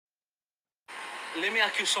Let me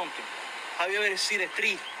ask you something. Have you ever seen a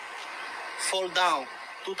tree fall down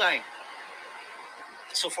 2 times?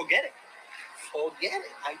 So forget it. Forget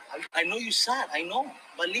it. I know you sad. I know.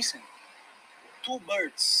 But listen, two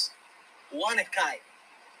birds, one sky,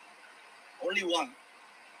 only one.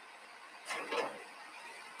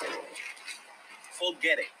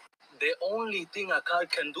 Forget it. The only thing a car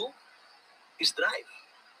can do is drive.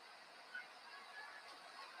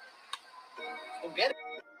 Forget it.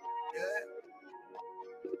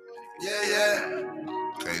 Yeah.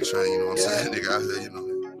 Okay, trying, you know what I'm saying? Nigga out here, you know.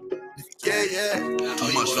 Yeah. Too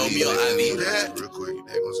much for me, nigga. Real quick, you know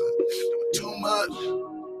what I'm saying? Too much.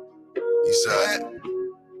 You said?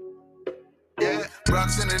 Yeah.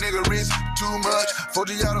 Rocks in a nigga wrist, too much.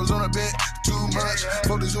 40 autos on a bed, too much.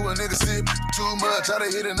 40 to a nigga sip, too much. I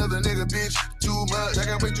done hit another nigga, bitch, too much. I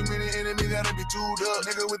got way too many enemies, gotta be tuned up.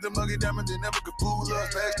 Nigga with the muggy diamonds, they never could fool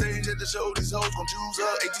us. Backstage at the show, these hoes gon' choose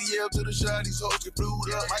up. ATL to the shot, these hoes get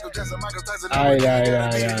flued up. Michael Jackson, Michael Tyson. All right.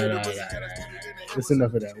 That's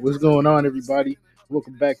enough of that. What's going on, everybody?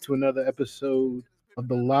 Welcome back to another episode of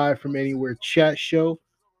the Live from Anywhere chat show.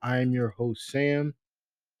 I am your host, Sam.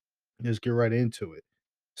 Let's get right into it.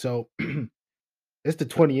 So, it's the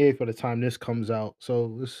 28th by the time this comes out. So,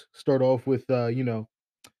 let's start off with, I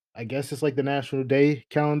guess it's like the National Day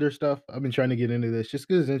calendar stuff. I've been trying to get into this just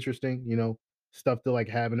because it's interesting, stuff to like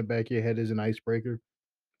have in the back of your head as an icebreaker.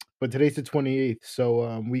 But today's the 28th.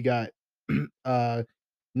 So, we got uh,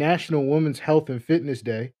 National Women's Health and Fitness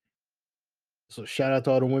Day. So shout out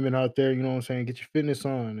to all the women out there, you know what I'm saying? Get your fitness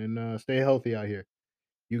on and stay healthy out here.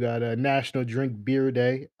 You got a National Drink Beer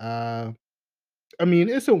Day. I mean,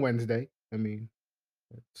 it's a Wednesday. I mean,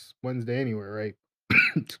 it's Wednesday anywhere, right?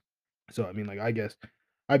 So I mean, like, I guess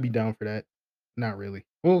I'd be down for that. Not really.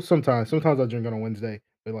 Well, sometimes I drink on a Wednesday,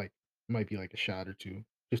 but like it might be like a shot or two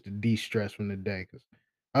just to de-stress from the day because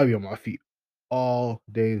I'll be on my feet all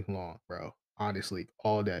day long, bro. Honestly,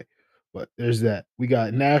 all day. But there's that. We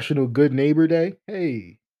got National Good Neighbor Day.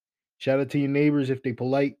 Hey, shout out to your neighbors if they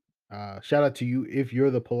polite. Shout out to you if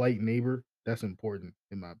you're the polite neighbor. That's important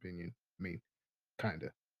in my opinion. I mean, kind of.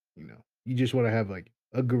 You just want to have like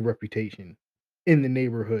a good reputation in the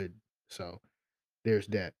neighborhood. So there's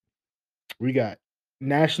that. We got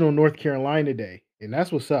National North Carolina Day, and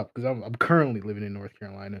that's what's up because I'm currently living in North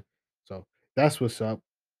Carolina, so that's what's up.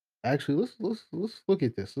 Actually, let's look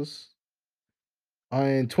at this. Let's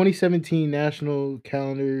On 2017 National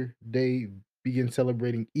Calendar Day began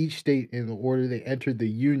celebrating each state in the order they entered the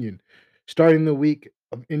Union, starting the week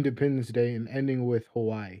of Independence Day and ending with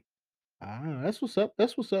Hawaii. That's what's up.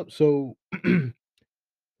 That's what's up. So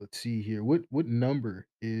let's see here. What number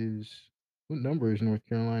is North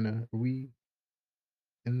Carolina? Are we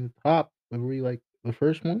in the top? Are we like the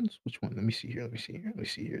first ones? Which one? Let me see here.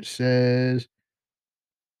 It says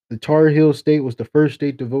the Tar Heel State was the first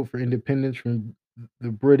state to vote for independence from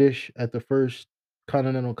the British at the first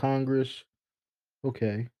Continental Congress.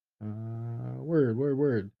 Okay. Word.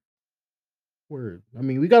 I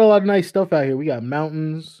mean, we got a lot of nice stuff out here. We got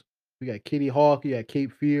mountains. We got Kitty Hawk. You got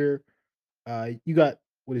Cape Fear. You got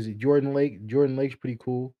what is it? Jordan Lake. Jordan Lake's pretty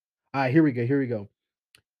cool. All right, here we go.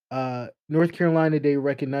 North Carolina Day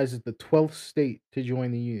recognizes the 12th state to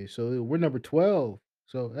join the union. So we're number 12.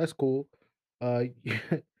 So that's cool. Uh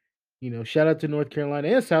shout out to North Carolina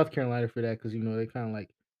and South Carolina for that because they kind of like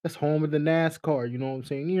that's home of the NASCAR, you know what I'm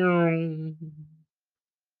saying?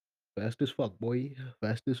 Fast as fuck, boy.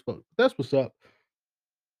 Fast as fuck. That's what's up.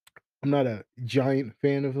 I'm not a giant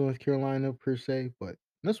fan of North Carolina per se, but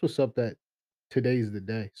that's what's up that today's the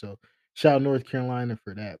day. So shout out North Carolina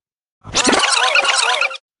for that.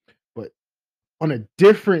 But on a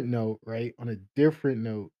different note, right? On a different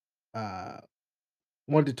note, uh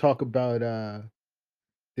wanted to talk about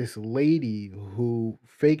this lady who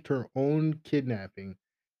faked her own kidnapping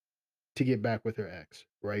to get back with her ex,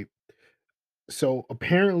 right? So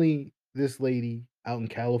apparently this lady out in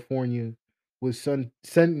California was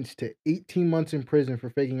sentenced to 18 months in prison for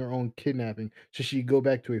faking her own kidnapping so she could go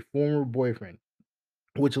back to a former boyfriend,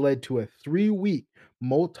 which led to a 3-week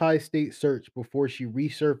multi-state search before she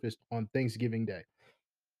resurfaced on Thanksgiving Day.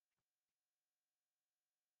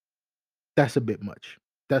 That's a bit much.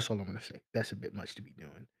 That's all I'm gonna say. That's a bit much to be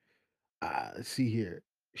doing. Let's see here.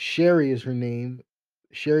 Sherry is her name.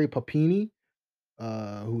 Sherry Papini,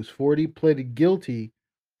 who's 40, pleaded guilty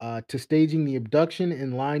to staging the abduction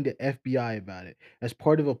and lying to FBI about it. As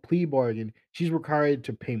part of a plea bargain, she's required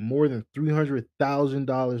to pay more than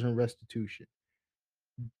 $300,000 in restitution.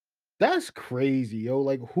 That's crazy, yo.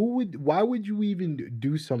 Like, why would you even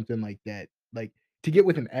do something like that? Like, to get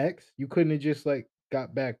with an ex, you couldn't have just like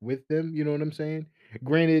got back with them. You know what I'm saying?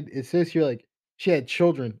 Granted, it says here like she had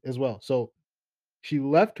children as well. So She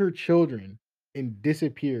left her children and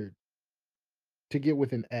disappeared to get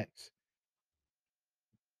with an ex.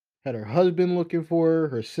 Had her husband looking for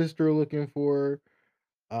her sister looking for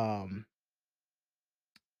her.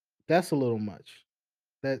 That's a little much.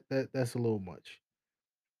 That's a little much.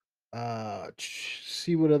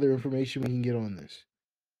 See what other information we can get on this.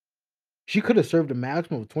 She could have served a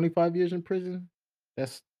maximum of 25 years in prison.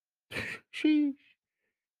 That's she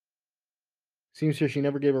seems here she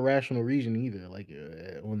never gave a rational reason either. Like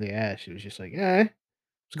when they asked, she was just like, was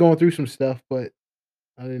going through some stuff, but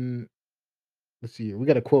I didn't. Let's see here. We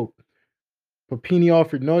got a quote. Papini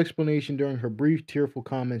offered no explanation during her brief, tearful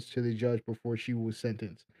comments to the judge before she was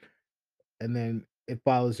sentenced. And then it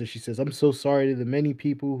follows as she says, I'm so sorry to the many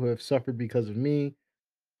people who have suffered because of me.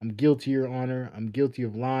 I'm guilty, Your Honor. I'm guilty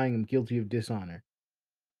of lying. I'm guilty of dishonor.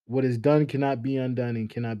 What is done cannot be undone and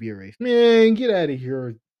cannot be erased. Man, get out of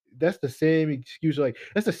here. That's the same excuse. Like,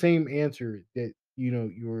 that's the same answer that,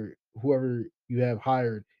 your whoever you have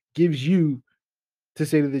hired gives you to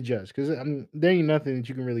say to the judge. Because, I mean, there ain't nothing that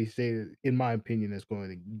you can really say, in my opinion,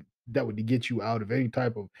 that would get you out of any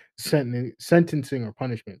type of sentencing or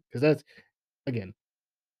punishment. Because again,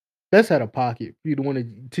 that's out of pocket for you to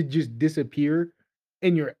want to just disappear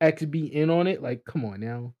and your ex be in on it. Like, come on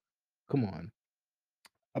now. Come on.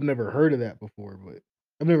 I've never heard of that before, but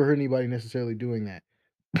I've never heard anybody necessarily doing that.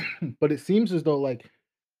 But it seems as though, like,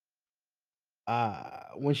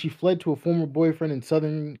 when she fled to a former boyfriend in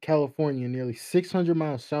Southern California, nearly 600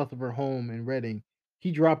 miles south of her home in Redding,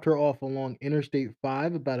 he dropped her off along Interstate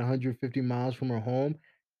 5, about 150 miles from her home,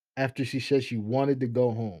 after she said she wanted to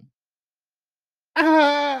go home.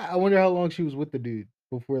 I wonder how long she was with the dude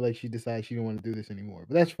before, like, she decided she didn't want to do this anymore.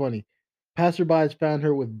 But that's funny. Passerbys found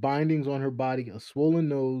her with bindings on her body, a swollen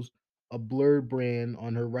nose, a blurred brand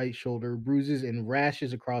on her right shoulder, bruises and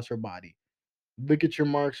rashes across her body, ligature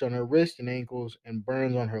marks on her wrist and ankles, and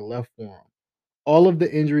burns on her left forearm. All of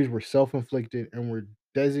the injuries were self-inflicted and were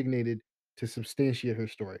designated to substantiate her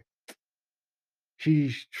story.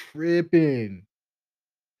 She's tripping,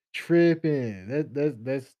 tripping.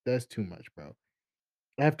 That's too much, bro.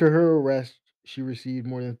 After her arrest, she received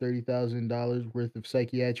more than $30,000 worth of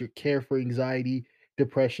psychiatric care for anxiety,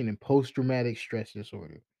 depression, and post traumatic stress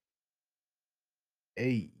disorder.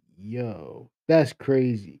 Hey, yo, that's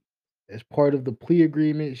crazy. As part of the plea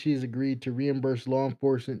agreement, she has agreed to reimburse law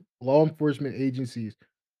enforcement agencies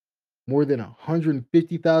more than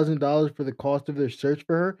 $150,000 for the cost of their search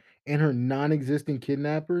for her and her non-existent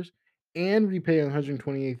kidnappers, and repay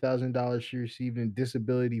 $128,000 she received in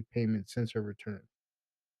disability payments since her return.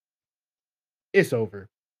 It's over.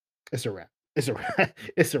 It's a wrap. It's a wrap.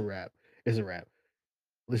 It's a wrap. It's a wrap.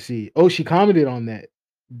 Let's see. Oh, she commented on that,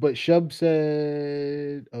 but Shub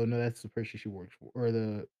said, "Oh no, that's the person she works for, or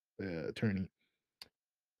the attorney."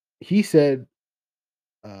 He said,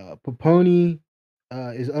 "Poponi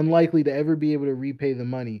is unlikely to ever be able to repay the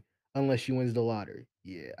money unless she wins the lottery."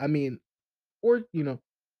 Yeah, I mean, or well,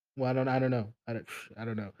 I don't know, I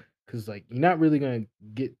don't know, because like you're not really gonna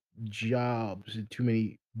get jobs in too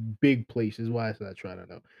many big places. Why is that? I don't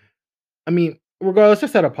know. I mean, regardless,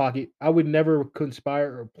 just out of pocket, I would never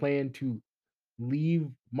conspire or plan to leave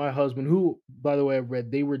my husband, who, by the way, I read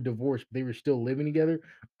they were divorced, but they were still living together.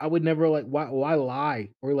 I would never like why lie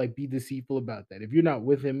or like be deceitful about that. If you're not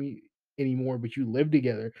with him anymore, but you live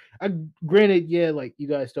together, I granted, yeah, like you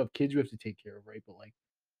guys still have kids you have to take care of, right? But like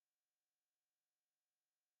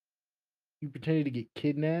you pretended to get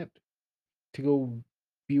kidnapped to go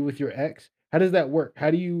be with your ex. How does that work?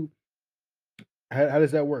 How does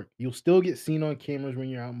that work? You'll still get seen on cameras when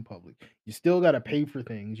you're out in public. You still gotta pay for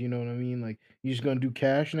things, you know what I mean? Like, you just gonna do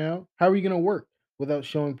cash now? How are you gonna work without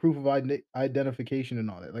showing proof of identification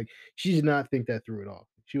and all that? Like, she did not think that through at all.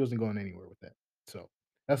 She wasn't going anywhere with that. So,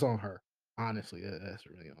 that's on her. Honestly, that's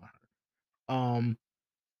really on her.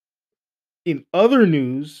 In other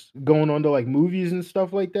news, going on to, like, movies and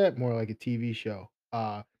stuff like that, more like a TV show,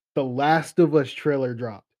 The Last of Us trailer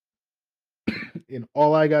dropped. And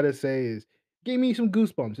all I gotta say is, gave me some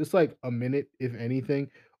goosebumps. It's like a minute, if anything,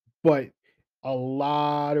 but a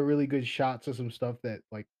lot of really good shots of some stuff that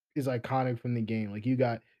like is iconic from the game. Like you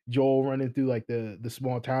got Joel running through like the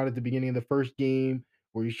small town at the beginning of the first game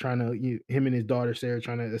where he's trying to him and his daughter Sarah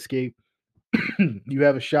trying to escape. You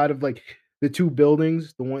have a shot of like the two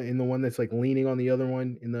buildings, the one that's like leaning on the other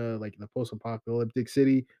one in the post-apocalyptic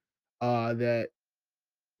city that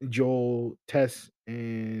Joel, Tess,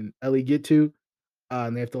 and Ellie get to.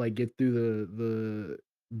 And they have to like get through the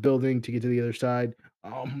building to get to the other side.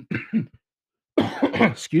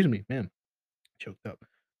 Excuse me, man, choked up.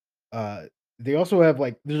 Uh, they also have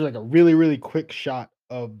like there's like a really really quick shot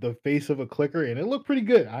of the face of a clicker, and it looked pretty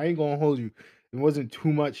good. I ain't gonna hold you. There wasn't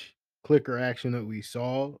too much clicker action that we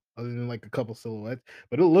saw, other than like a couple silhouettes.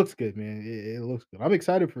 But it looks good, man. It looks good. I'm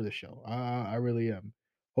excited for the show. I really am.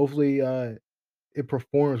 Hopefully, it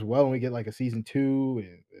performs well and we get like a season 2.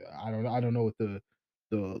 And I don't know what the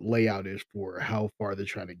layout is for how far they're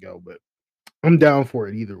trying to go, but I'm down for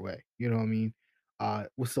it either way. You know what I mean?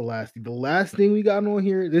 What's the last thing? The last thing we got on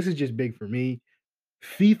here, this is just big for me.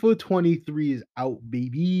 FIFA 23 is out,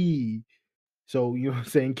 baby. So, you know what I'm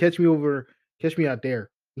saying? Catch me out there.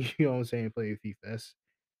 You know what I'm saying? Playing FIFA.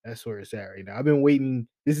 That's where it's at right now. I've been waiting.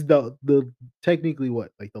 This is the technically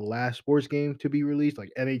what, like the last sports game to be released.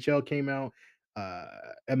 Like NHL came out, uh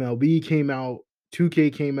MLB came out,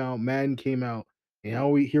 2K came out, Madden came out,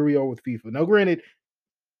 and here we are with FIFA. Now, granted,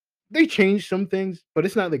 they changed some things, but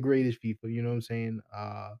it's not the greatest FIFA, you know what I'm saying?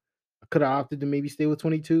 I could have opted to maybe stay with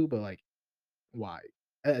 22, but like, why?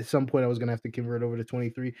 At some point, I was gonna have to convert over to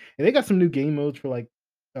 23, and they got some new game modes for like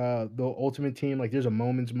the Ultimate Team. Like, there's a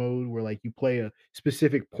moments mode where like you play a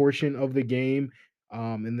specific portion of the game,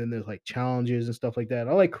 and then there's like challenges and stuff like that.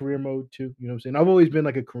 I like career mode too. You know what I'm saying? I've always been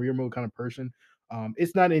like a career mode kind of person.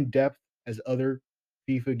 It's not in depth as other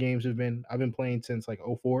FIFA games have been. I've been playing since like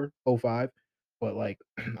 '04, '05, but like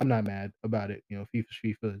I'm not mad about it. You know, FIFA's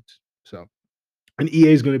FIFA. So, and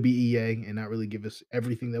EA is going to be EA and not really give us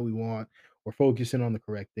everything that we want or focusing on the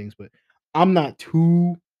correct things. But I'm not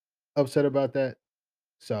too upset about that.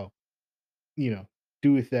 So, you know,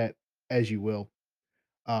 do with that as you will.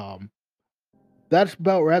 Um, that's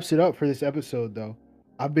about wraps it up for this episode, though.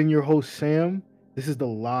 I've been your host, Sam. This is the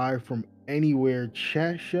Live from Anywhere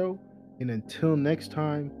chat show. And until next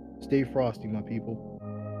time, stay frosty, my people.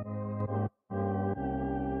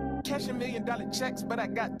 Cashing $1 million checks, but I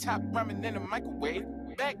got top ramen in a microwave.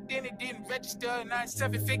 Back then it didn't register,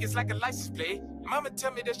 9-7 figures like a license plate. Mama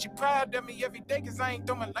tell me that she proud of me every day, cause I ain't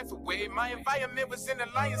throw my life away. My environment was in the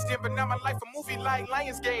lion's den, but now my life a movie like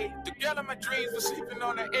Lionsgate. The girl of my dreams was sleeping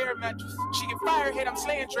on an air mattress. She get firehead, I'm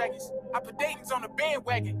slaying dragons. I put Dayton's on the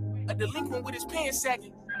bandwagon, a delinquent with his pants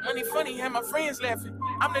sagging. Money funny, and my friends laughing.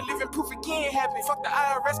 I'm the living proof it can't happen. Fuck the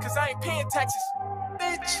IRS, cause I ain't paying taxes.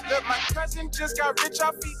 Bitch, look, my cousin just got rich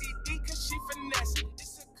off EDD, cause she finesse.